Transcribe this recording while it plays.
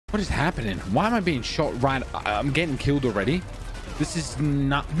What is happening? Why am I being shot right? I'm getting killed already. This is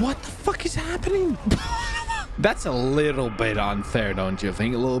not... What the fuck is happening? That's a little bit unfair, don't you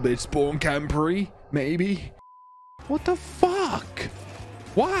think? A little bit spawn campery, maybe? What the fuck?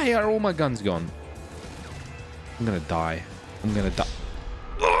 Why are all my guns gone? I'm gonna die. I'm gonna die.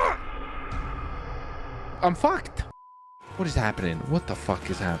 I'm fucked. What is happening? What the fuck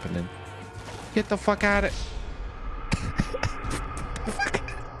is happening? Get the fuck out of...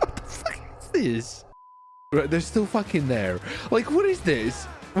 What the fuck is this? Right, they're still fucking there. Like, what is this?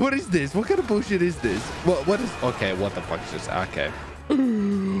 What is this? What kind of bullshit is this? What is... Okay, what the fuck is this? Okay.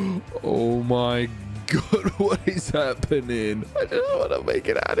 Oh my god, what is happening? I just want to make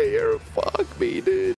it out of here. Fuck me, dude.